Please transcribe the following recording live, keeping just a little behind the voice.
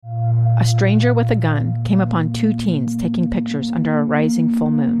a stranger with a gun came upon two teens taking pictures under a rising full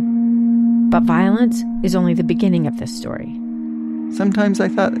moon. But violence is only the beginning of this story. Sometimes I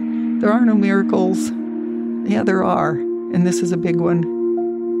thought, there are no miracles. Yeah, there are, and this is a big one.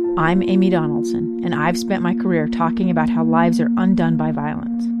 I'm Amy Donaldson, and I've spent my career talking about how lives are undone by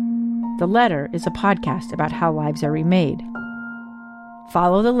violence. The Letter is a podcast about how lives are remade.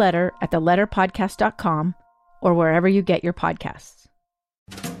 Follow The Letter at theletterpodcast.com or wherever you get your podcasts.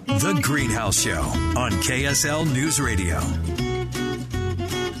 The Greenhouse Show on KSL News Radio.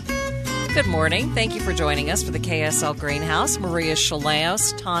 Good morning. Thank you for joining us for the KSL Greenhouse. Maria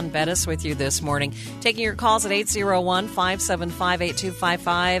Chaleos, Ton Bettis with you this morning. Taking your calls at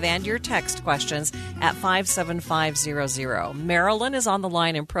 801-575-8255 and your text questions at 57500. Marilyn is on the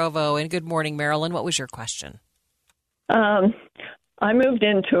line in Provo. And good morning, Marilyn. What was your question? I moved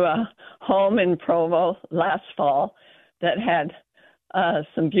into a home in Provo last fall that had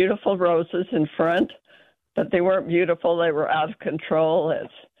some beautiful roses in front, but they weren't beautiful. They were out of control as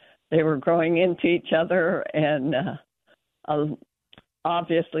they were growing into each other and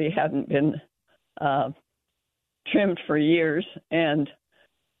obviously hadn't been trimmed for years. And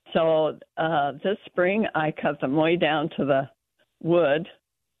so this spring I cut them way down to the wood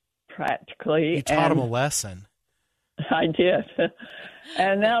practically. You taught them a lesson. I did.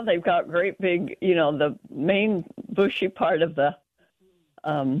 And now they've got great big, the main bushy part of the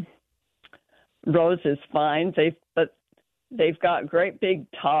rose is fine. But they've got great big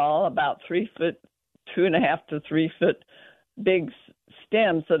tall, about 3 foot, 2.5 to 3 foot big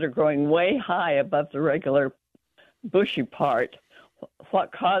stems that are growing way high above the regular bushy part.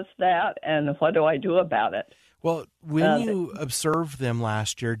 What caused that and what do I do about it? Well, when you observed them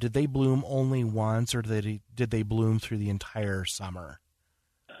last year, did they bloom only once or did they bloom through the entire summer?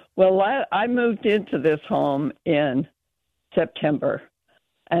 Well, I moved into this home in September,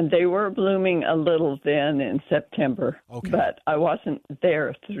 and they were blooming a little then in September, but I wasn't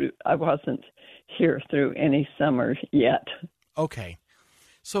here through any summer yet. Okay.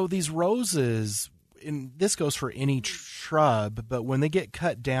 So these roses, and this goes for any shrub, but when they get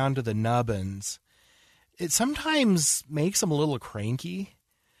cut down to the nubbins, it sometimes makes them a little cranky,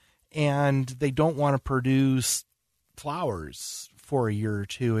 and they don't want to produce flowers for a year or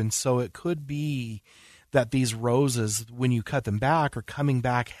two. And so it could be that these roses, when you cut them back, are coming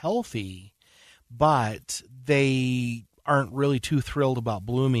back healthy, but they aren't really too thrilled about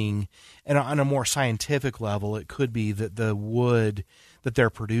blooming. And on a more scientific level, it could be that the wood that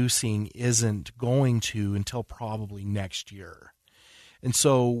they're producing isn't going to until probably next year. And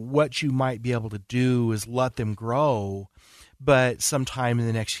so what you might be able to do is let them grow, but sometime in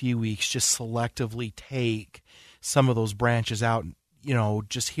the next few weeks, just selectively take some of those branches out,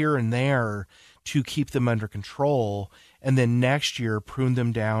 just here and there to keep them under control. And then next year, prune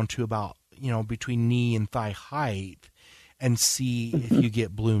them down to about, between knee and thigh height and see if you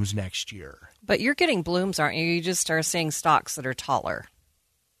get blooms next year. But you're getting blooms, aren't you? You just are seeing stalks that are taller.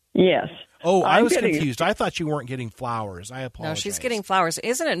 Yes. Oh, I was confused. I thought you weren't getting flowers. I apologize. No, she's getting flowers.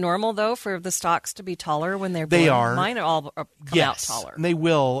 Isn't it normal, though, for the stalks to be taller when they're They bloom? are. Mine all come out taller. They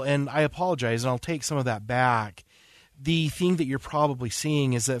will, and I apologize, and I'll take some of that back. The thing that you're probably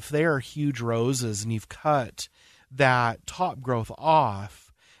seeing is that if they are huge roses and you've cut that top growth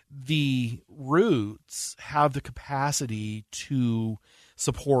off, the roots have the capacity to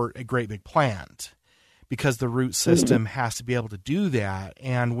support a great big plant because the root system has to be able to do that.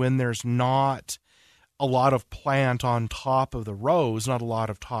 And when there's not a lot of plant on top of the rose, not a lot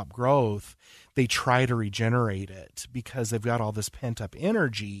of top growth, they try to regenerate it because they've got all this pent-up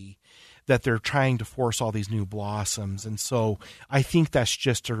energy that they're trying to force all these new blossoms. And so I think that's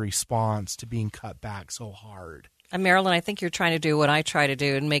just a response to being cut back so hard. And Marilyn, I think you're trying to do what I try to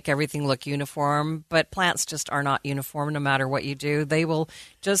do and make everything look uniform, but plants just are not uniform no matter what you do. They will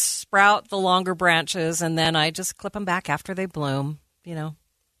just sprout the longer branches, and then I just clip them back after they bloom,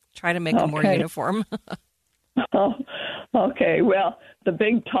 try to make them more uniform. Oh, okay. Well, the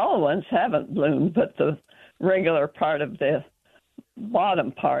big tall ones haven't bloomed, but the regular part of the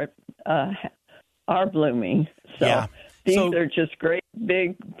bottom part are blooming. So these are just great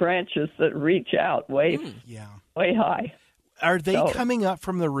big branches that reach out way high. Are they coming up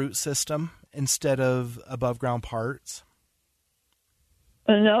from the root system instead of above ground parts?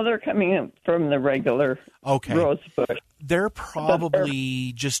 No, they're coming up from the regular rose bush. They're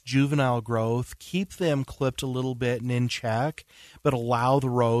probably just juvenile growth. Keep them clipped a little bit and in check, but allow the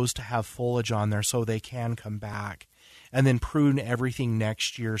rose to have foliage on there so they can come back. And then prune everything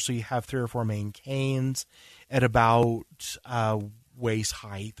next year so you have 3 or 4 main canes at about waist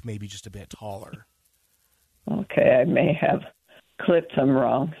height, maybe just a bit taller. Okay, I may have clipped them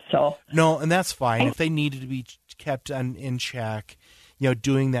wrong. So no, and that's fine. If they needed to be kept in check,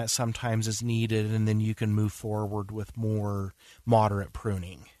 doing that sometimes is needed, and then you can move forward with more moderate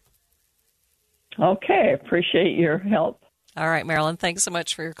pruning. Okay, appreciate your help. All right, Marilyn, thanks so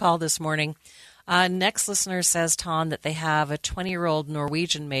much for your call this morning. Next listener says, Tom, that they have a 20-year-old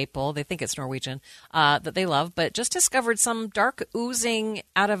Norwegian maple. They think it's Norwegian, that they love, but just discovered some dark oozing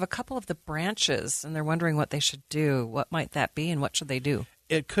out of a couple of the branches, and they're wondering what they should do. What might that be, and what should they do?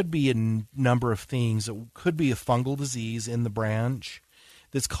 It could be a number of things. It could be a fungal disease in the branch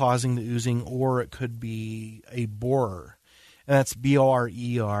that's causing the oozing, or it could be a borer. And that's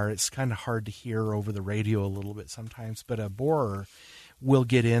B-O-R-E-R. It's kind of hard to hear over the radio a little bit sometimes, but a borer will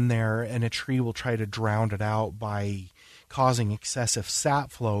get in there, and a tree will try to drown it out by causing excessive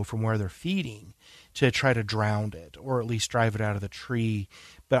sap flow from where they're feeding to try to drown it, or at least drive it out of the tree.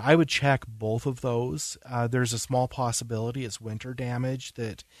 But I would check both of those. There's a small possibility it's winter damage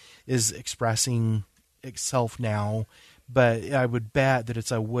that is expressing itself now, but I would bet that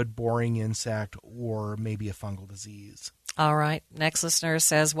it's a wood-boring insect or maybe a fungal disease. All right. Next listener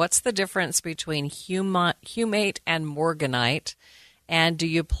says, what's the difference between humate and morganite? And do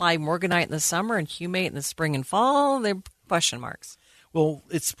you apply morganite in the summer and humate in the spring and fall? They're question marks. Well,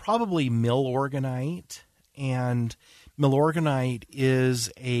 it's probably milorganite, and milorganite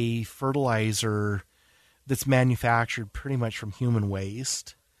is a fertilizer that's manufactured pretty much from human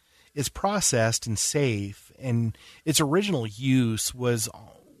waste. It's processed and safe, and its original use was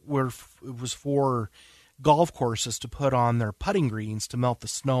for golf courses to put on their putting greens to melt the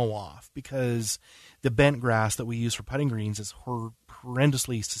snow off, because the bent grass that we use for putting greens is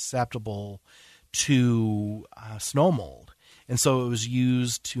horrendously susceptible to snow mold. And so it was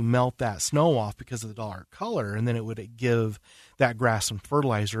used to melt that snow off because of the dark color, and then it would give that grass some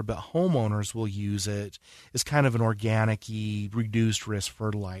fertilizer, but homeowners will use it as kind of an organic-y, reduced-risk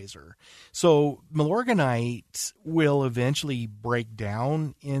fertilizer. So milorganite will eventually break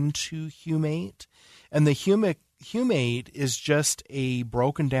down into humate, and the humate is just a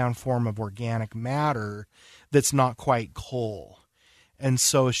broken-down form of organic matter that's not quite coal. And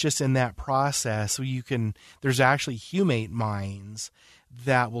so it's just in that process. So there's actually humate mines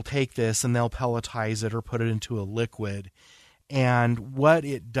that will take this and they'll pelletize it or put it into a liquid. And what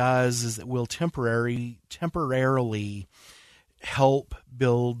it does is it will temporarily help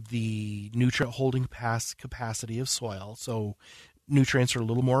build the nutrient holding capacity of soil. So nutrients are a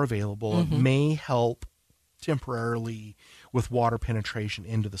little more available. Mm-hmm. It may help temporarily with water penetration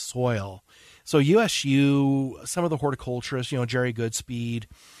into the soil. So USU, some of the horticulturists, Jerry Goodspeed,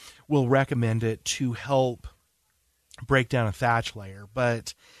 will recommend it to help break down a thatch layer.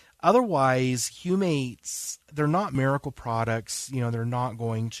 But otherwise, humates, they're not miracle products. They're not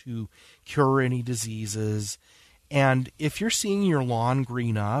going to cure any diseases. And if you're seeing your lawn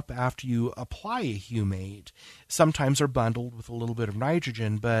green up after you apply a humate, sometimes they're bundled with a little bit of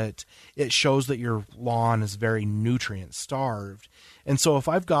nitrogen, but it shows that your lawn is very nutrient starved. And so if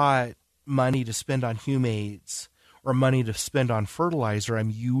I've got money to spend on humates or money to spend on fertilizer, I'm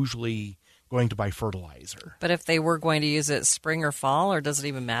usually going to buy fertilizer. But if they were going to use it spring or fall, or does it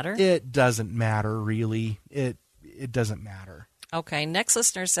even matter? It doesn't matter, really. It doesn't matter. Okay, next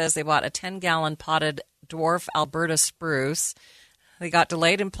listener says they bought a 10-gallon potted dwarf Alberta spruce. They got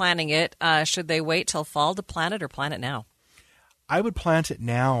delayed in planting it. Should they wait till fall to plant it or plant it now? I would plant it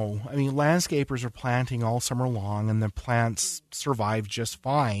now. I mean, landscapers are planting all summer long, and the plants survive just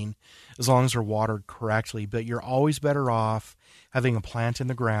fine as long as they're watered correctly. But you're always better off having a plant in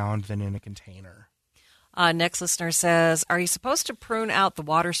the ground than in a container. Next listener says, are you supposed to prune out the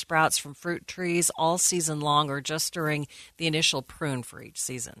water sprouts from fruit trees all season long or just during the initial prune for each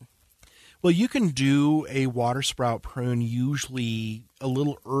season? Well, you can do a water sprout prune usually a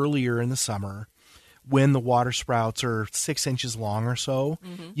little earlier in the summer when the water sprouts are 6 inches long or so.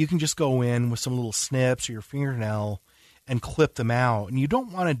 Mm-hmm. You can just go in with some little snips or your fingernail and clip them out. And you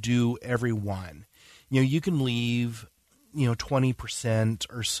don't want to do every one. You can leave, 20%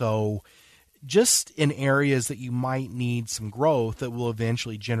 or so just in areas that you might need some growth that will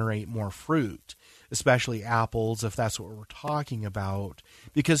eventually generate more fruit, especially apples, if that's what we're talking about.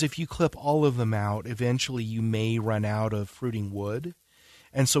 Because if you clip all of them out, eventually you may run out of fruiting wood.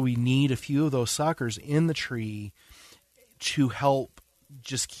 And so we need a few of those suckers in the tree to help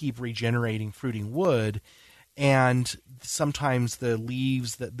just keep regenerating fruiting wood. And sometimes the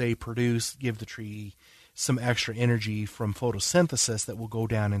leaves that they produce give the tree some extra energy from photosynthesis that will go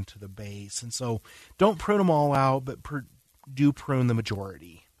down into the base. And so don't prune them all out, but do prune the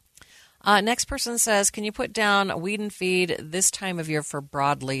majority. Next person says, can you put down a weed and feed this time of year for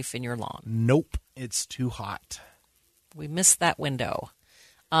broadleaf in your lawn? Nope, it's too hot. We missed that window.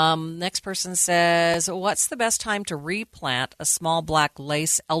 Next person says, what's the best time to replant a small black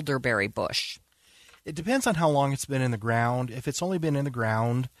lace elderberry bush? It depends on how long it's been in the ground. If it's only been in the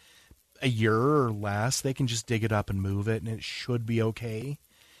ground a year or less, they can just dig it up and move it, and it should be okay.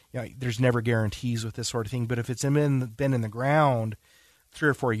 There's never guarantees with this sort of thing, but if it's been in the ground 3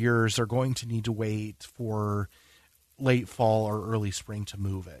 or 4 years, they're going to need to wait for late fall or early spring to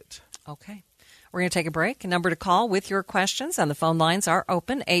move it. Okay. We're going to take a break. A number to call with your questions, and the phone lines are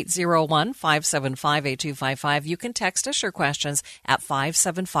open, 801-575-8255. You can text us your questions at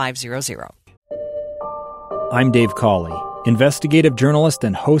 57500. I'm Dave Cawley, investigative journalist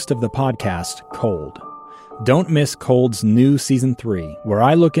and host of the podcast Cold. Don't miss Cold's new Season 3, where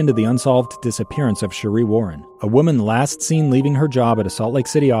I look into the unsolved disappearance of Cherie Warren, a woman last seen leaving her job at a Salt Lake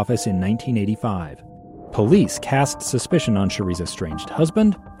City office in 1985. Police cast suspicion on Cherie's estranged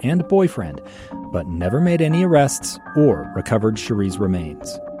husband and boyfriend, but never made any arrests or recovered Cherie's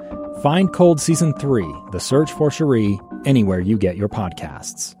remains. Find Cold Season 3, The Search for Cherie, anywhere you get your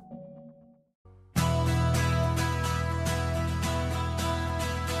podcasts.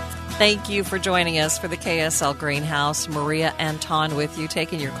 Thank you for joining us for the KSL Greenhouse. Maria Anton with you,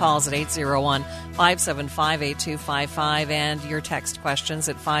 taking your calls at 801-575-8255 and your text questions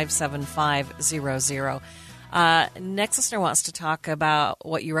at 57500. Next listener wants to talk about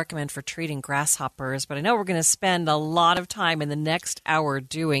what you recommend for treating grasshoppers, but I know we're going to spend a lot of time in the next hour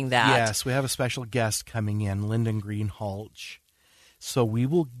doing that. Yes, we have a special guest coming in, Lyndon Greenhalgh. So we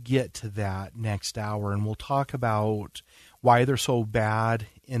will get to that next hour, and we'll talk about why they're so bad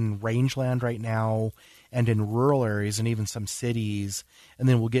in rangeland right now and in rural areas and even some cities. And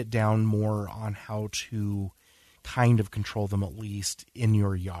then we'll get down more on how to kind of control them, at least in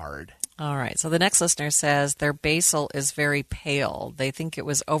your yard. All right. So the next listener says their basil is very pale. They think it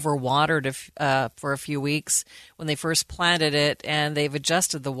was overwatered for a few weeks when they first planted it, and they've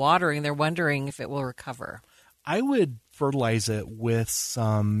adjusted the watering. They're wondering if it will recover. I would fertilize it with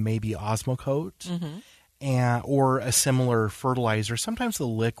some maybe Osmocote or a similar fertilizer. Sometimes the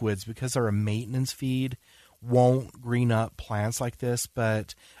liquids, because they're a maintenance feed, won't green up plants like this,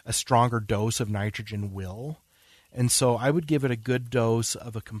 but a stronger dose of nitrogen will. And so I would give it a good dose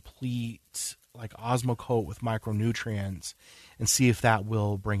of a complete like Osmocote with micronutrients and see if that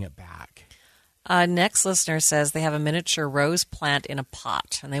will bring it back. Next listener says they have a miniature rose plant in a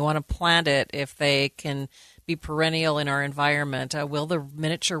pot, and they want to plant it if they can be perennial in our environment. Will the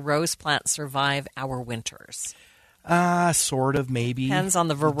miniature rose plant survive our winters? Sort of, maybe. Depends on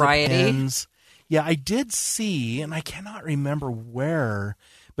the variety. Depends. Yeah, I did see, and I cannot remember where,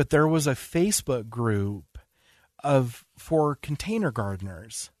 but there was a Facebook group for container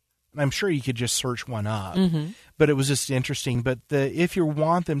gardeners. And I'm sure you could just search one up, but it was just interesting. But if you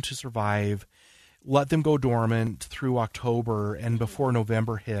want them to survive, let them go dormant through October, and before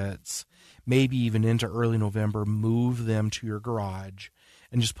November hits, maybe even into early November, move them to your garage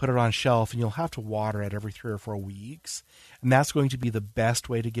and just put it on a shelf, and you'll have to water it every 3 or 4 weeks. And that's going to be the best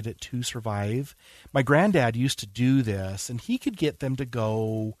way to get it to survive. My granddad used to do this, and he could get them to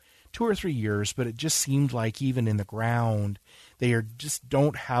go 2 or 3 years, but it just seemed like even in the ground, they just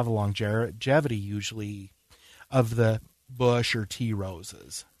don't have a longevity usually of the bush or tea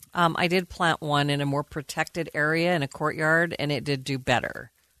roses. I did plant one in a more protected area in a courtyard, and it did do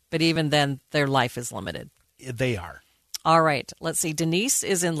better. But even then, their life is limited. They are. All right. Let's see. Denise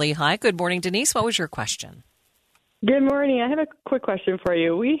is in Lehigh. Good morning, Denise. What was your question? Good morning. I have a quick question for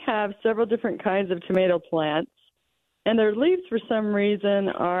you. We have several different kinds of tomato plants, and their leaves, for some reason,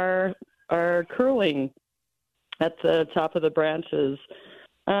 are curling at the top of the branches.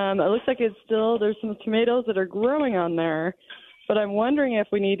 It looks like there's some tomatoes that are growing on there, but I'm wondering if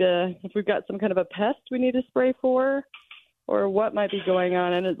if we've got some kind of a pest we need to spray for, or what might be going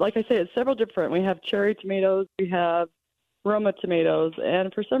on. And like I say, it's several different. We have cherry tomatoes, we have Roma tomatoes,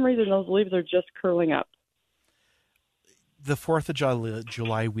 and for some reason those leaves are just curling up. The 4th of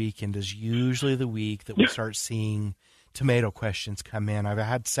July weekend is usually the week that we start seeing tomato questions come in. I've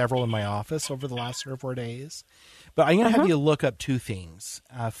had several in my office over the last 3 or 4 days. But I'm going to have you look up 2 things.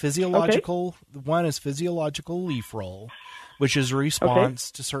 Physiological. Okay. One is physiological leaf roll, which is a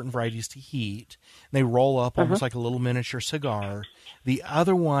response to certain varieties to heat. And they roll up almost like a little miniature cigar. The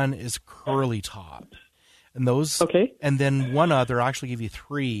other one is curly top. And those, and then one other, I'll actually give you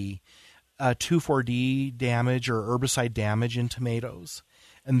 3, 2,4-D damage or herbicide damage in tomatoes.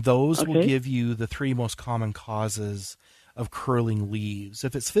 And those will give you the 3 most common causes of curling leaves.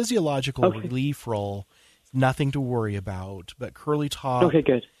 If it's physiological leaf roll, nothing to worry about. But curly top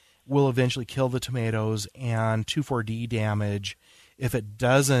will eventually kill the tomatoes, and 2,4-D damage, if it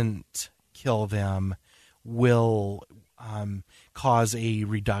doesn't kill them, will cause a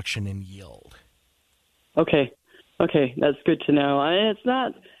reduction in yield. Okay, that's good to know.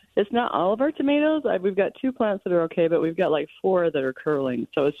 It's not all of our tomatoes. We've got 2 plants that are okay, but we've got like 4 that are curling.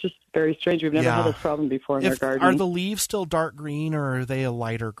 So it's just very strange. We've never had this problem before in our garden. Are the leaves still dark green, or are they a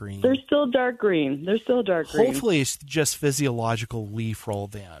lighter green? They're still dark green. Hopefully it's just physiological leaf roll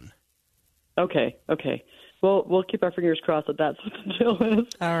then. Okay. Well, we'll keep our fingers crossed that that's what the deal is.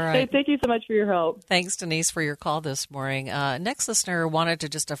 All right. Hey, thank you so much for your help. Thanks, Denise, for your call this morning. Next listener wanted to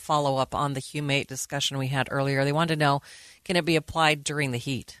just a follow-up on the humate discussion we had earlier. They wanted to know, can it be applied during the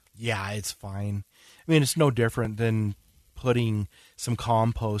heat? Yeah, it's fine. I mean, it's no different than putting some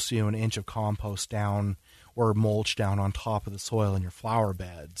compost, an inch of compost down or mulch down on top of the soil in your flower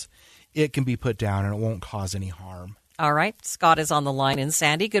beds. It can be put down and it won't cause any harm. All right. Scott is on the line in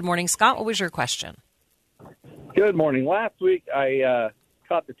Sandy. Good morning, Scott. What was your question? Good morning. Last week, I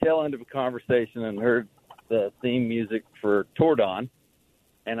caught the tail end of a conversation and heard the theme music for Tordon,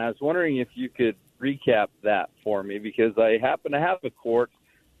 and I was wondering if you could recap that for me, because I happen to have a quart,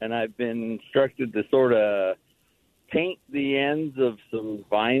 and I've been instructed to sort of paint the ends of some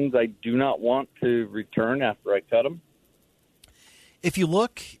vines I do not want to return after I cut them. If you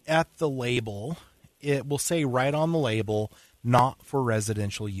look at the label, it will say right on the label, not for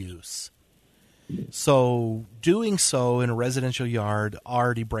residential use. So doing so in a residential yard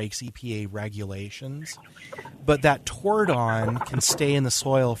already breaks EPA regulations, but that Tordon can stay in the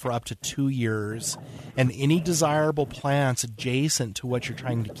soil for up to 2 years, and any desirable plants adjacent to what you're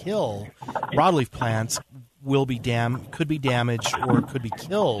trying to kill, broadleaf plants, could be damaged or could be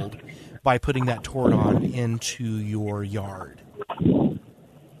killed by putting that Tordon into your yard. It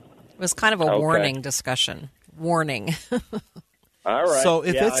was kind of a warning discussion. Warning. All right. So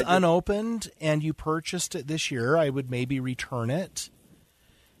if it's unopened and you purchased it this year, I would maybe return it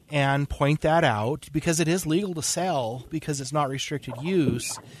and point that out, because it is legal to sell because it's not restricted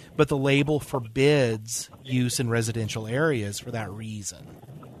use, but the label forbids use in residential areas for that reason.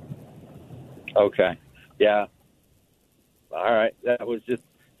 Okay. Yeah. All right. That was just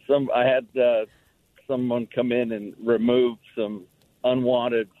I had someone come in and remove some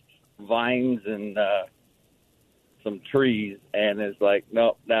unwanted vines and some trees, and it's like,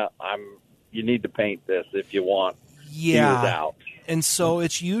 no, you need to paint this if you want. Yeah. Out. And so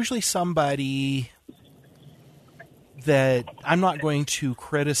it's usually somebody that I'm not going to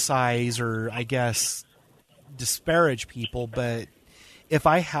criticize or, I guess, disparage people, but if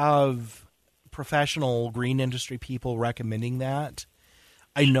I have professional green industry people recommending that,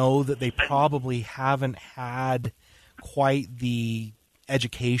 I know that they probably haven't had quite the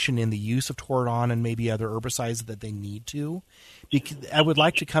education in the use of Tordon and maybe other herbicides that they need to. Because I would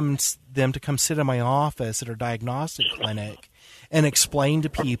like them to come sit in my office at our diagnostic clinic and explain to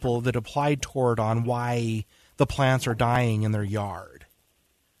people that applied Tordon why the plants are dying in their yard.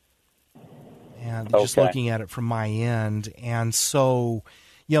 And just looking at it from my end. And so,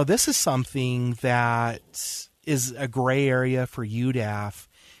 this is something that is a gray area for UDAF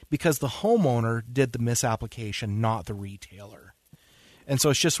because the homeowner did the misapplication, not the retailer. And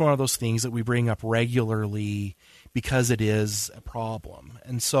so it's just one of those things that we bring up regularly because it is a problem.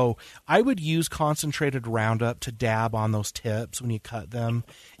 And so I would use concentrated Roundup to dab on those tips when you cut them.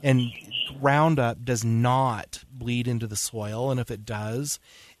 And Roundup does not bleed into the soil. And if it does,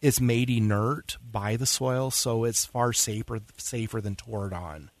 it's made inert by the soil. So it's far safer than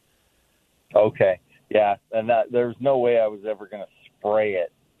Tordon. Okay. Yeah. And there's no way I was ever going to spray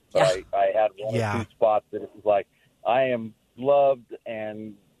it. But I had one or two spots that it was like, I am gloved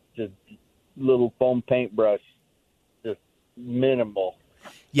and just little foam paintbrush, just minimal.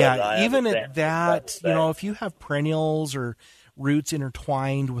 Yeah, even at that, if you have perennials or roots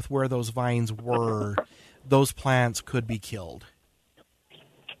intertwined with where those vines were, those plants could be killed.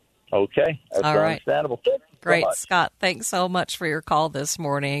 Okay. That's all right. Understandable. Great, so Scott. Thanks so much for your call this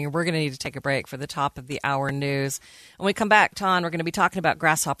morning. We're going to need to take a break for the top of the hour news. When we come back, Ton, we're going to be talking about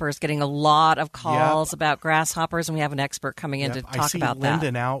grasshoppers, getting a lot of calls about grasshoppers, and we have an expert coming in to talk about that. I see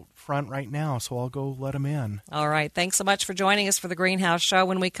Lyndon out front right now, so I'll go let him in. All right. Thanks so much for joining us for the Greenhouse Show.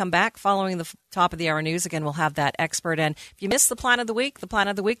 When we come back, following the top of the hour news, again, we'll have that expert. And if you missed the plant of the week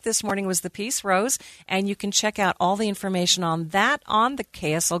this morning was the Peace Rose, and you can check out all the information on that on the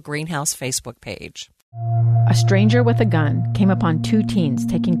KSL Greenhouse Facebook page. A stranger with a gun came upon 2 teens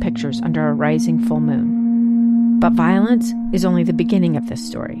taking pictures under a rising full moon. But violence is only the beginning of this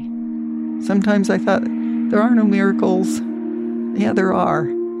story. Sometimes I thought, there are no miracles. Yeah, there are,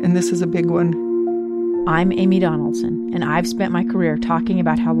 and this is a big one. I'm Amy Donaldson, and I've spent my career talking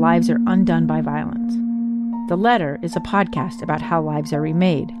about how lives are undone by violence. The Letter is a podcast about how lives are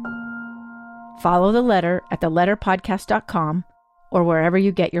remade. Follow the letter at theletterpodcast.com or wherever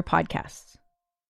you get your podcasts.